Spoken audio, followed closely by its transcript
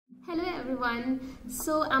Hello everyone.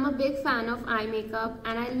 So I'm a big fan of eye makeup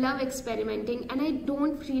and I love experimenting, and I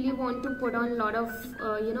don't really want to put on a lot of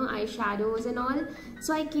eyeshadows and all.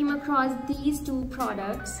 So I came across these two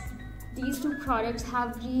products. These two products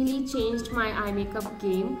have really changed my eye makeup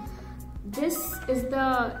game. This is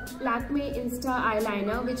the Lakme Insta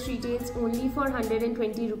Eyeliner, which retails only for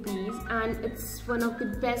 120 rupees, and it's one of the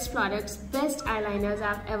best products, best eyeliners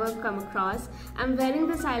I've ever come across. I'm wearing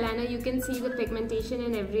this eyeliner, you can see the pigmentation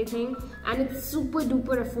and everything, and it's super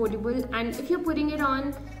duper affordable, and if you're putting it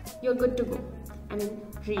on, you're good to go. I mean,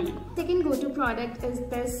 really. Second go-to product is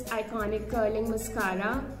this Eyeconic curling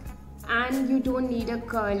mascara, and you don't need a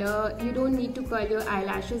curler, you don't need to curl your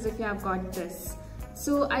eyelashes if you have got this.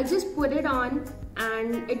 So I just put it on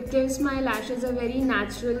and it gives my lashes a very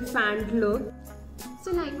natural fanned look.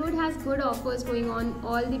 So LimeRoad has good offers going on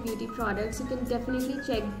all the beauty products. You can definitely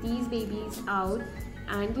check these babies out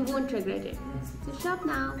and you won't regret it. So shop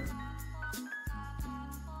now.